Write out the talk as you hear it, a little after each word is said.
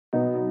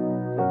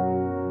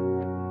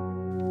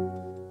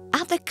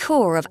At the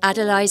core of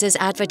Adalyser's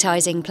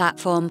advertising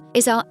platform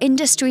is our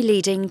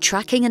industry-leading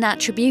tracking and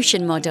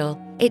attribution model.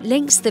 It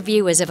links the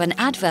viewers of an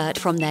advert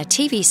from their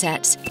TV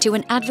sets to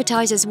an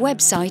advertiser's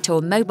website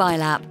or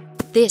mobile app.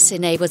 This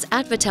enables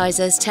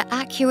advertisers to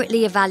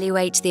accurately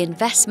evaluate the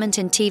investment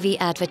in TV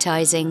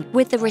advertising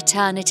with the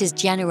return it is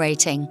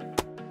generating.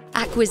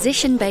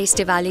 Acquisition-based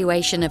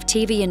evaluation of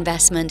TV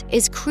investment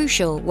is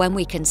crucial when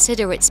we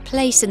consider its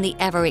place in the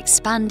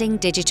ever-expanding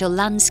digital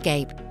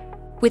landscape.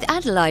 With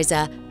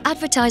Adalyser,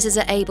 advertisers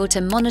are able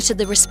to monitor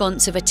the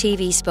response of a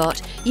TV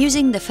spot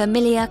using the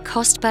familiar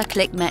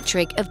cost-per-click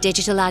metric of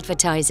digital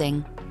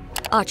advertising.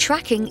 Our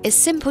tracking is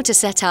simple to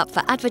set up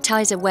for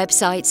advertiser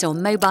websites or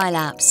mobile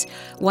apps.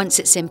 Once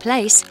it's in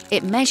place,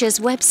 it measures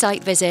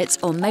website visits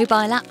or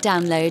mobile app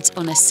downloads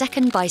on a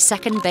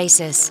second-by-second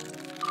basis.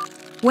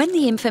 When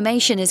the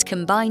information is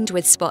combined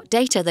with spot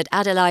data that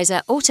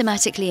Adalyser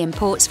automatically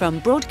imports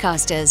from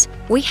broadcasters,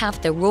 we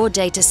have the raw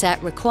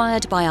dataset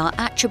required by our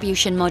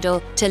attribution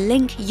model to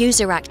link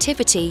user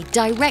activity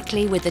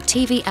directly with the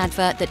TV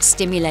advert that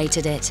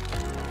stimulated it.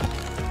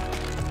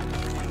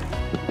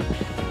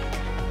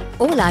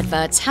 All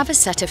adverts have a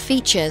set of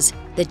features: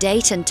 the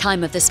date and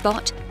time of the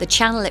spot, the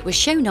channel it was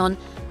shown on,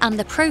 and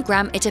the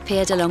program it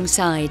appeared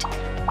alongside.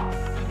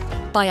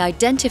 By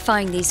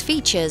identifying these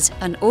features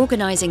and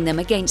organising them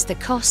against the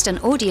cost and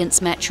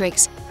audience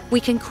metrics, we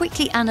can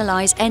quickly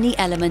analyse any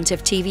element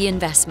of TV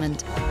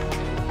investment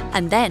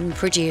and then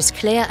produce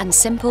clear and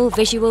simple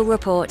visual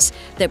reports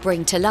that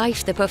bring to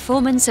life the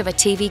performance of a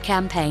TV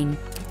campaign.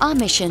 Our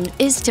mission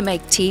is to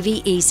make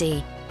TV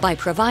easy. By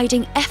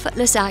providing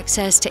effortless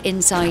access to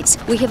insights,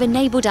 we have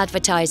enabled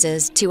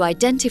advertisers to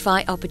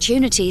identify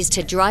opportunities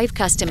to drive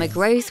customer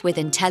growth with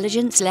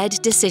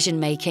intelligence-led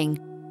decision-making.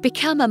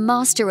 Become a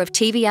master of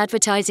TV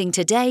advertising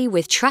today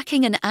with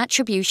tracking and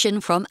attribution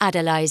from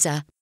Adalyser.